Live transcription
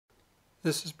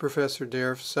This is Professor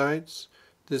Dare of Sites.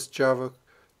 This Java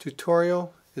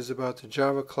tutorial is about the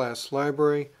Java Class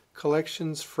Library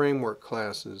Collections Framework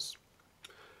classes.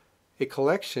 A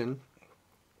collection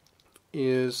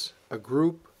is a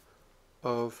group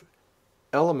of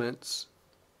elements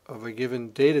of a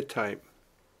given data type.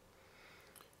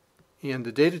 And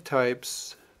the data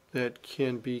types that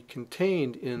can be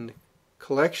contained in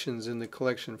collections in the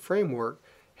collection framework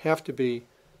have to be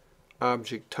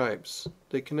object types.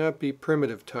 They cannot be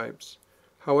primitive types.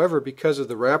 However, because of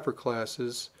the wrapper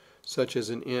classes, such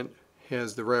as an int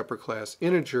has the wrapper class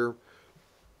integer,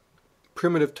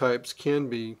 primitive types can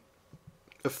be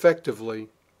effectively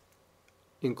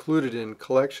included in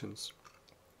collections.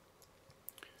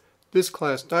 This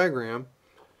class diagram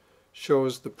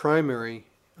shows the primary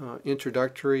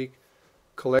introductory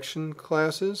collection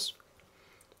classes.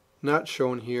 Not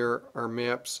shown here are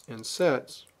maps and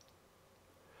sets.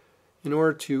 In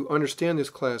order to understand this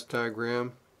class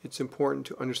diagram, it's important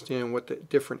to understand what the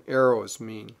different arrows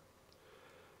mean,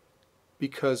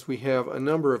 because we have a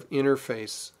number of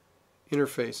interfaces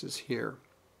here.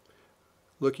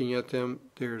 Looking at them,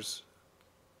 there's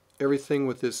everything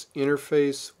with this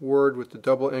interface word with the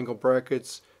double angle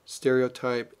brackets.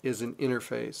 Stereotype is an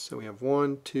interface. So we have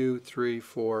 1, 2, 3,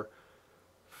 4,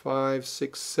 5,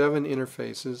 6, 7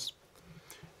 interfaces.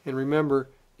 And remember,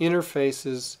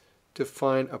 interfaces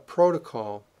define a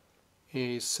protocol,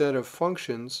 a set of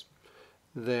functions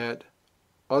that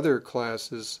other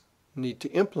classes need to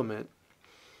implement,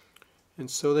 and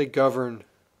so they govern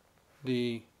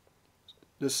the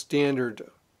standard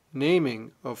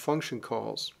naming of function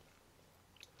calls.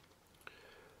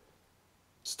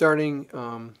 Starting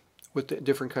with the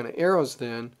different kind of arrows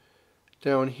then,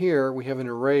 down here we have an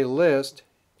array list.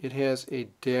 It has a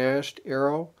dashed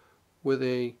arrow with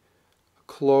a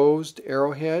closed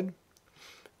arrowhead,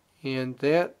 and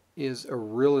that is a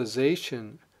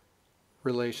realization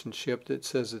relationship that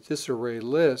says that this array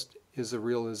list is a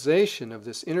realization of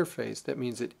this interface. That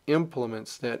means it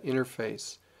implements that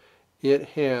interface. It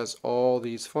has all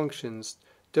these functions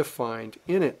defined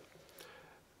in it.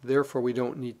 Therefore, we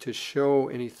don't need to show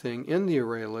anything in the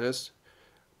array list.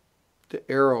 The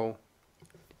arrow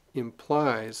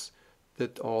implies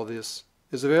that all this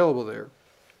is available there.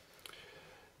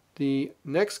 The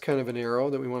next kind of an arrow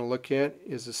that we want to look at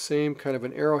is the same kind of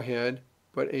an arrowhead,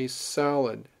 but a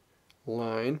solid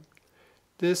line.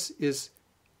 This is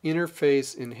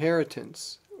interface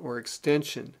inheritance or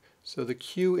extension. So the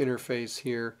Q interface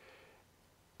here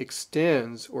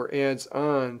extends or adds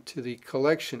on to the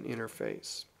collection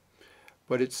interface,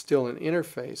 but it's still an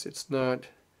interface. It's not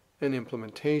an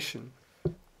implementation.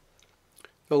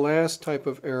 The last type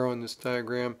of arrow in this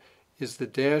diagram is the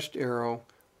dashed arrow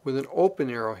with an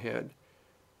open arrowhead.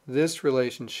 This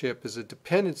relationship is a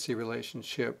dependency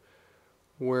relationship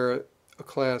where a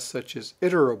class such as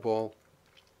iterable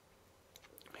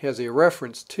has a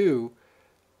reference to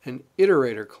an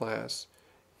iterator class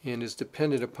and is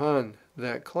dependent upon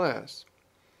that class.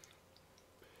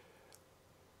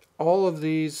 All of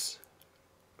these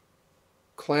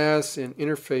class and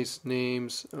interface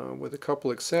names, with a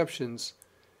couple exceptions,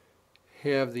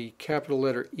 have the capital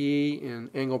letter E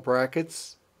in angle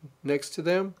brackets next to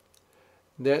them.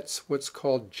 That's what's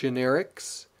called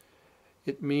generics.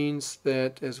 It means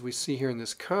that, as we see here in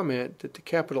this comment, that the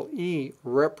capital E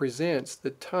represents the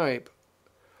type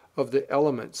of the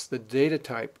elements, the data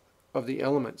type of the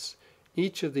elements.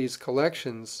 Each of these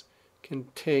collections can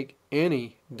take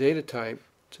any data type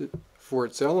for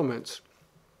its elements,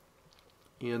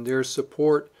 and there's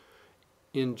support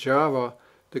in Java.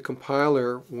 The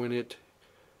compiler, when it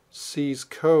sees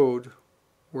code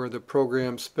where the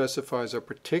program specifies a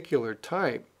particular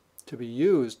type to be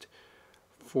used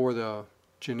for the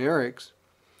generics,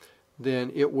 then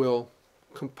it will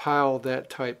compile that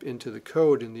type into the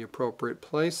code in the appropriate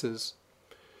places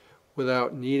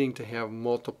without needing to have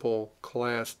multiple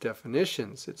class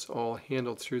definitions. It's all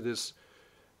handled through this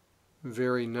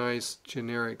very nice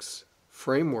generics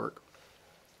framework.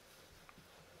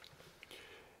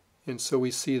 And so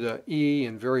we see the E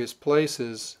in various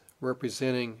places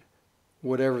representing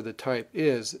whatever the type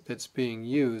is that's being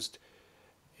used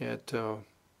at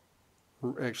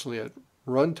actually at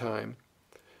runtime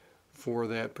for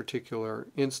that particular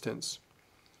instance.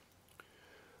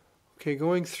 Okay,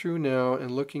 going through now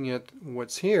and looking at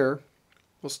what's here,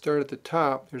 we'll start at the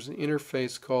top. There's an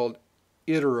interface called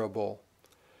iterable,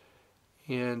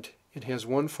 and it has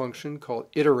one function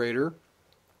called iterator,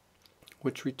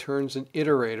 which returns an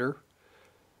iterator.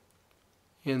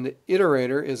 And the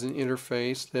iterator is an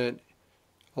interface that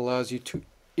allows you to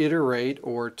iterate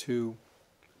or to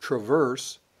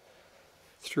traverse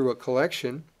through a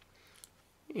collection,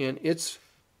 and its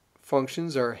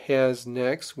functions are has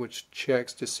next, which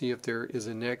checks to see if there is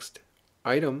a next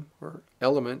item or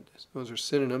element, those are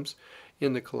synonyms,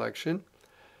 in the collection.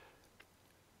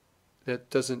 That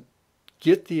doesn't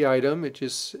get the item, it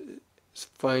just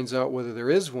finds out whether there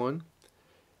is one.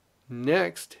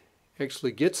 Next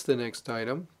actually gets the next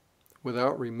item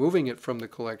without removing it from the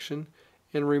collection,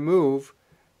 and removes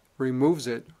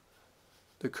it,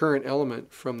 the current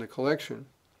element, from the collection.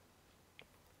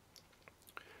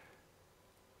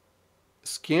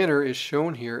 Scanner is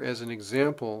shown here as an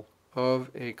example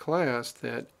of a class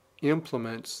that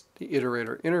implements the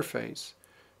iterator interface.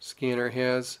 Scanner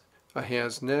has a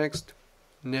has next,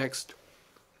 next,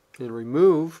 and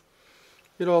remove.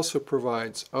 It also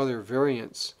provides other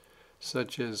variants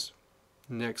such as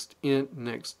next int,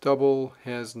 next double,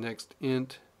 has next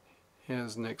int,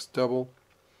 has next double.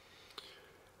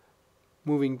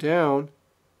 Moving down,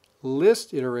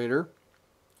 list iterator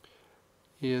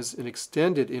is an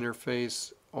extended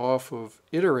interface off of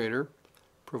iterator,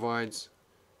 provides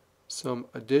some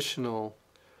additional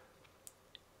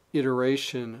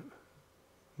iteration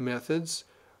methods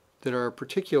that are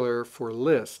particular for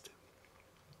list.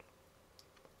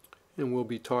 And we'll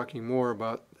be talking more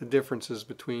about the differences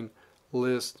between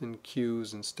lists and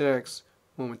queues and stacks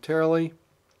momentarily.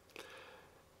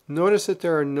 Notice that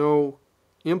there are no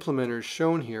implementers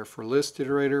shown here for list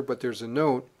iterator, but there's a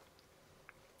note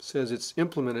that says it's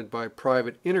implemented by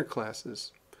private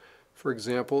interclasses. For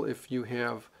example, if you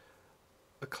have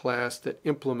a class that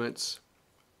implements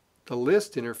the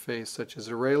list interface, such as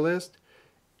Arraylist,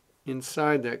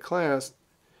 inside that class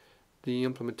the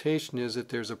implementation is that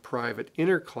there's a private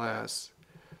interclass,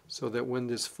 so that when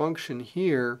this function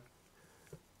here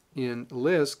in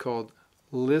list called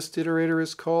list iterator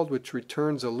is called, which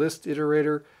returns a list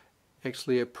iterator,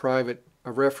 actually a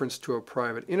reference to a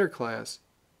private interclass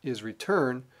is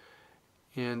returned,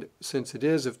 and since it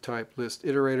is of type list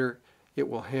iterator, it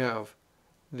will have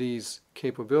these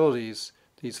capabilities,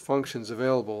 these functions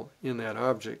available in that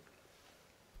object.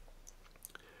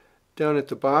 Down at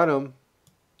the bottom,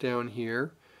 down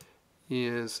here,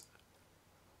 is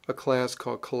a class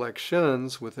called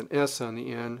collections with an S on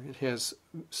the end. It has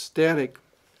static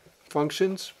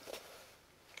functions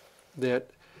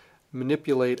that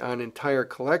manipulate on entire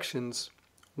collections.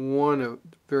 One, a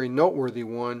very noteworthy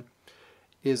one,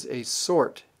 is a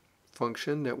sort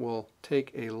function that will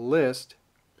take a list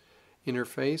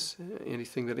interface,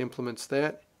 anything that implements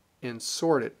that, and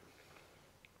sort it.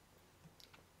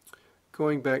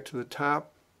 Going back to the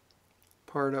top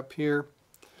part up here,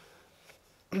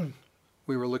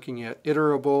 we were looking at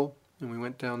iterable, and we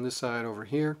went down this side over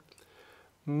here.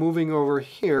 Moving over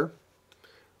here,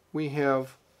 we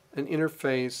have an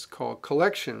interface called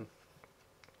collection.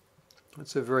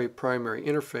 It's a very primary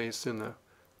interface in the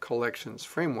collections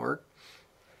framework.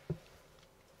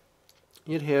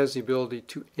 It has the ability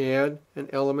to add an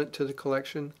element to the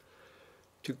collection,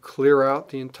 to clear out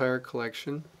the entire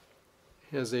collection.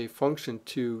 It has a function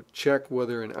to check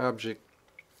whether an object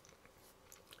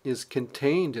is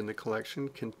contained in the collection.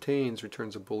 Contains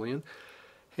returns a Boolean.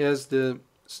 Has the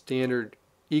standard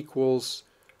equals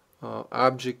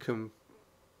object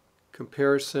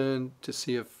comparison to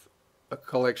see if a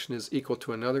collection is equal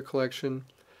to another collection.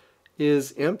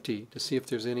 Is empty to see if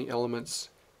there's any elements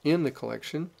in the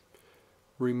collection.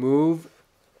 Remove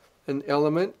an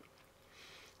element.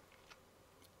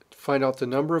 Find out the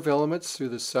number of elements through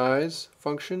the size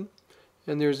function.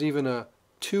 And there's even a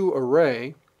to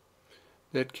array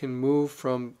that can move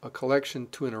from a collection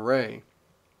to an array.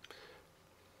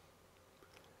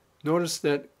 Notice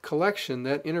that collection,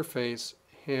 that interface,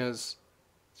 has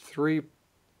three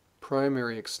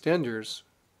primary extenders,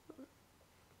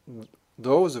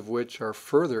 those of which are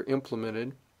further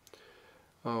implemented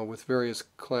with various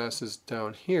classes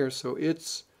down here. So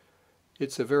it's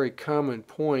a very common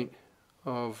point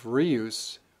of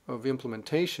reuse, of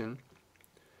implementation,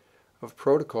 of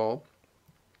protocol.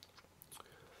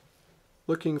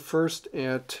 Looking first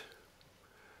at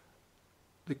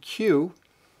the queue.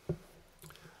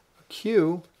 A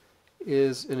queue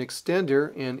is an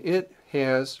extender, and it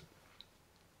has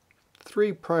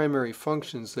three primary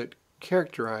functions that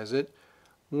characterize it.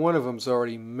 One of them is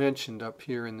already mentioned up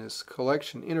here in this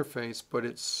collection interface, but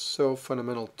it's so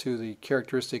fundamental to the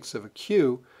characteristics of a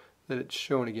queue that it's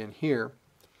shown again here.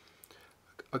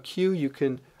 A queue, you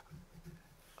can,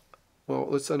 well,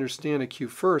 let's understand a queue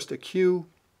first. A queue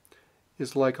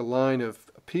is like a line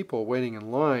of people waiting in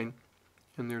line,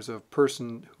 and there's a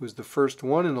person who's the first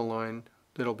one in the line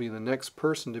that'll be the next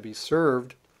person to be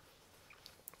served,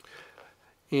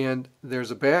 and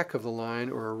there's a back of the line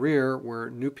or a rear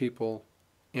where new people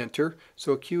enter.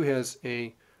 So a queue has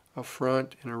a a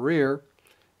front and a rear,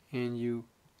 and you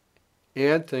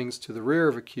add things to the rear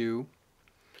of a queue,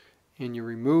 and you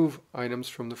remove items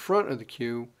from the front of the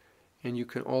queue, and you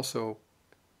can also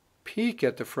peek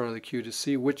at the front of the queue to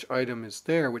see which item is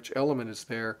there, which element is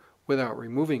there, without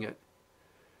removing it.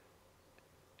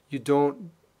 You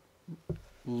don't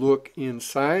look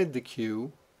inside the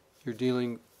queue. You're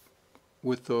dealing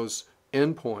with those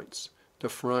endpoints, the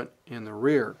front and the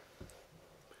rear.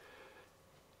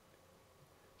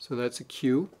 So that's a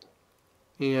queue.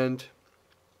 And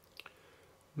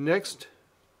next,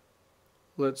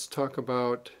 let's talk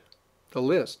about the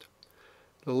list.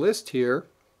 The list here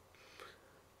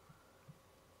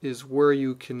is where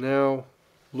you can now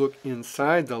look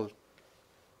inside the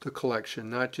collection,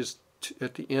 not just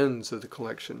at the ends of the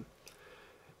collection.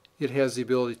 It has the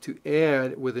ability to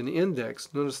add with an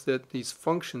index. Notice that these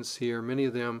functions here, many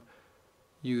of them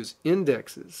use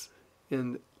indexes,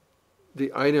 and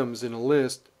the items in a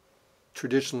list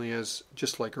traditionally, as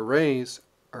just like arrays,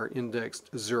 are indexed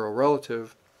 0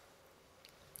 relative,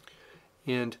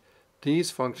 and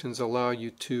these functions allow you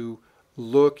to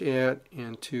look at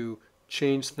and to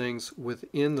change things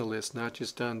within the list, not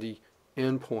just on the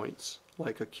endpoints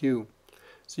like a queue.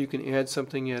 So you can add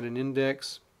something at an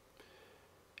index,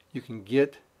 you can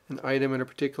get an item at a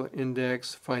particular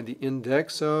index, find the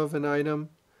index of an item,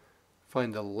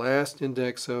 find the last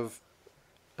index of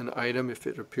an item if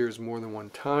it appears more than one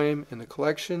time in the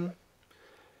collection.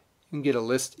 You can get a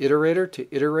list iterator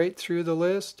to iterate through the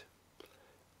list,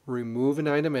 remove an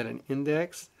item at an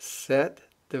index, set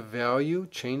the value,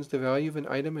 change the value of an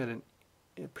item at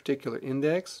a particular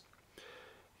index,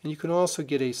 and you can also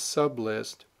get a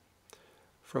sublist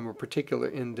from a particular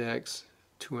index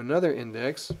to another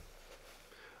index,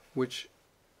 which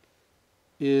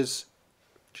is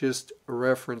just a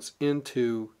reference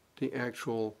into the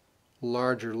actual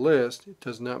larger list. It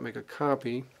does not make a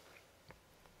copy.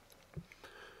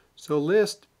 So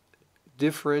list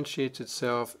differentiates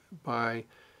itself by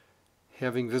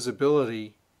having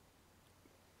visibility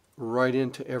right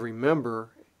into every member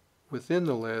within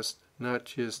the list, not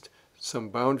just some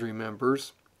boundary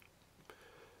members.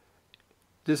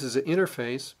 This is an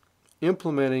interface.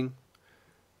 Implementing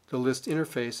the list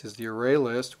interface is the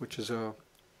Arraylist, which is a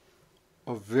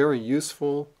very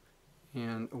useful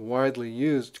and widely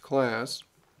used class.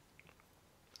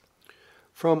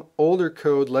 From older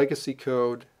code, legacy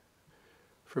code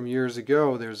from years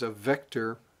ago, there's a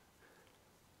vector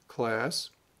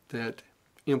class that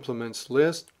implements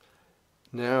list.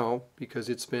 Now, because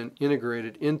it's been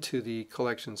integrated into the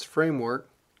collections framework,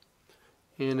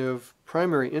 and of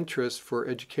primary interest for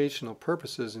educational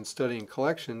purposes in studying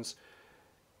collections,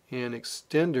 an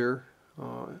extender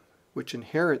which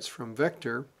inherits from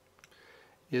vector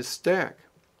is stack.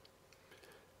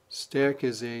 Stack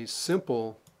is a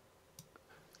simple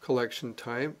collection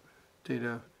type,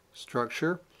 data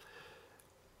structure,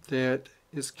 that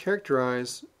is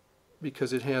characterized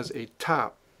because it has a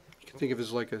top. You can think of it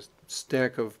as like a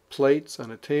stack of plates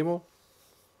on a table.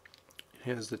 It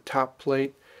has the top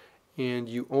plate, and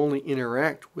you only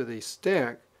interact with a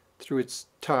stack through its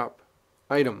top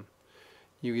item.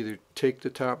 You either take the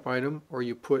top item or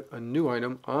you put a new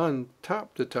item on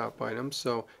top the top item,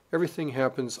 so everything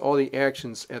happens, all the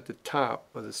actions at the top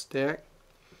of the stack.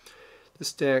 The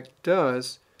stack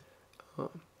does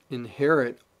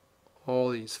inherit all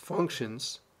these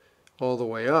functions all the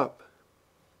way up.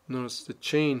 Notice the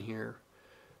chain here.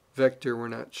 Vector we're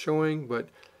not showing, but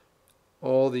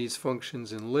all these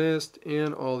functions in list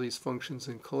and all these functions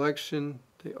in collection,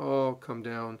 they all come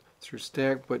down through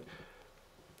stack. But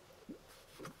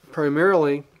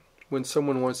primarily, when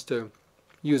someone wants to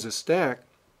use a stack,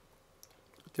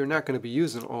 they're not going to be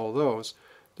using all those.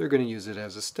 They're going to use it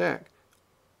as a stack.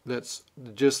 That's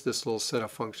just this little set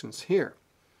of functions here.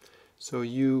 So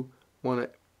you want to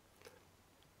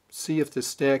see if the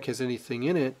stack has anything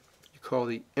in it. You call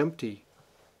the empty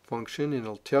function, and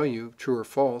it'll tell you true or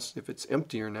false if it's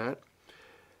empty or not.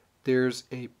 There's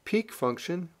a peek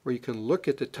function where you can look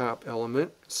at the top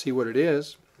element, see what it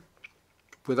is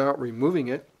without removing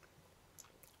it.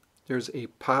 There's a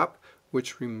pop,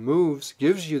 which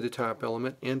gives you the top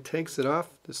element and takes it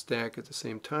off the stack at the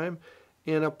same time,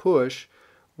 and a push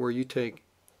where you take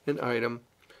an item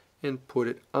and put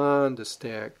it on the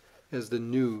stack as the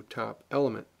new top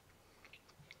element.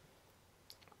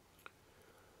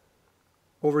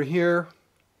 Over here,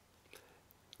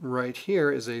 right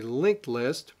here, is a linked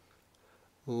list.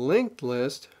 Linked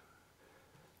list,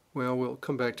 well, we'll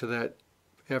come back to that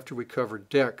after we cover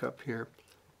deck up here.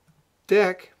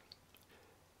 Deck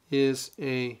is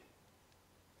a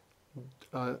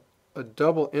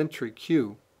double entry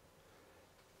queue.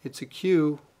 It's a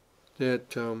queue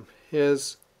that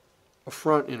has a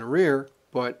front and a rear,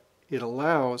 but it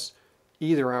allows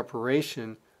either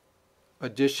operation,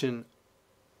 addition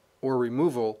or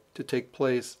removal, to take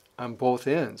place on both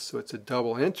ends. So it's a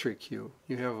double entry queue.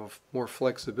 You have more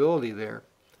flexibility there.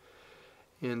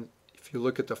 And if you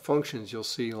look at the functions, you'll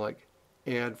see like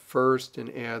add first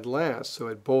and add last. So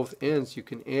at both ends you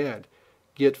can add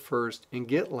get first and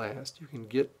get last. You can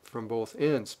get from both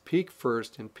ends, peek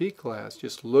first and peek last,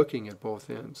 just looking at both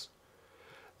ends.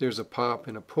 There's a pop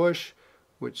and a push,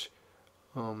 which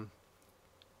are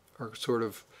sort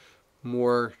of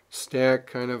more stack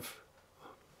kind of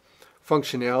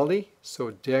functionality. So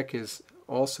deck is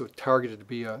also targeted to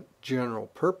be a general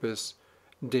purpose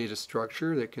data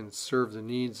structure that can serve the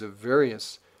needs of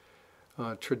various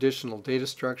traditional data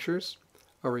structures.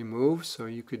 A remove, so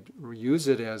you could use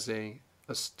it as a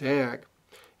stack,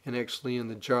 and actually in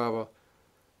the Java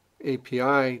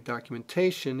API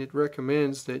documentation it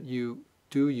recommends that you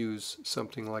do use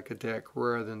something like a deck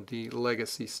rather than the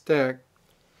legacy stack.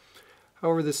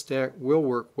 However, the stack will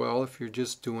work well if you're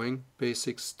just doing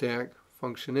basic stack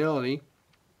functionality.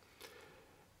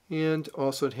 And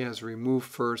also it has remove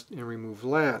first and remove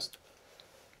last.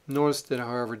 Notice that,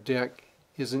 however, deck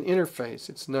is an interface.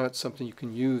 It's not something you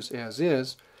can use as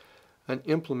is. An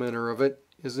implementer of it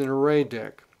is an array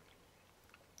deck.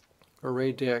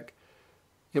 Array deck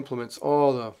implements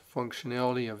all the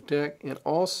functionality of deck and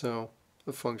also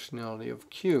the functionality of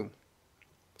queue.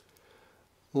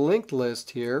 Linked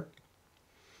list here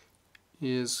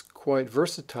is quite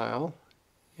versatile.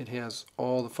 It has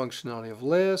all the functionality of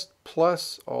list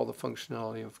plus all the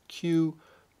functionality of queue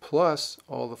plus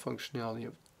all the functionality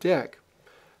of deck.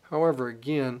 However,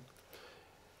 again,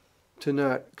 to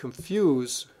not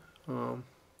confuse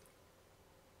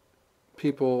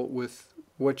people with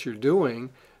what you're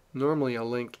doing, normally a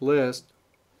linked list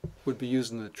would be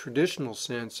used in the traditional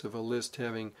sense of a list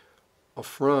having a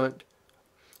front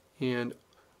and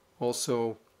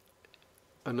also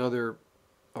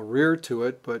a rear to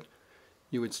it, but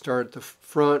you would start at the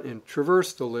front and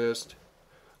traverse the list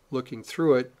looking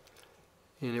through it,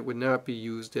 and it would not be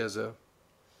used as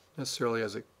necessarily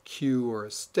as a queue or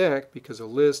a stack, because a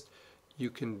list you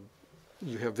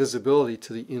have visibility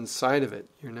to the inside of it.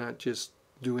 You're not just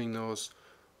doing those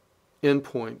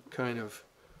endpoint kind of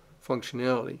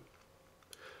functionality.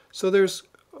 So there's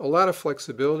a lot of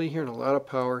flexibility here and a lot of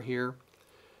power here,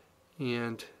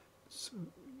 and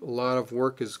a lot of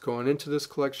work has gone into this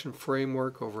collection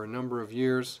framework over a number of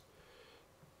years.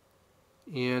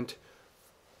 And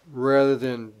rather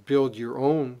than build your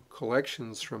own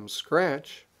collections from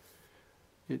scratch,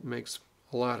 it makes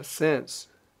a lot of sense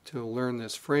to learn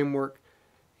this framework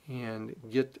and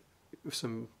get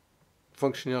some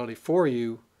functionality for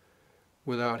you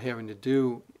without having to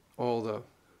do all the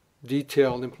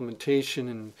detailed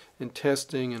implementation and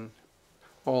testing and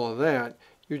all of that.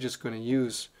 You're just going to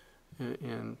use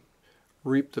and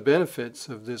reap the benefits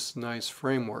of this nice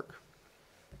framework.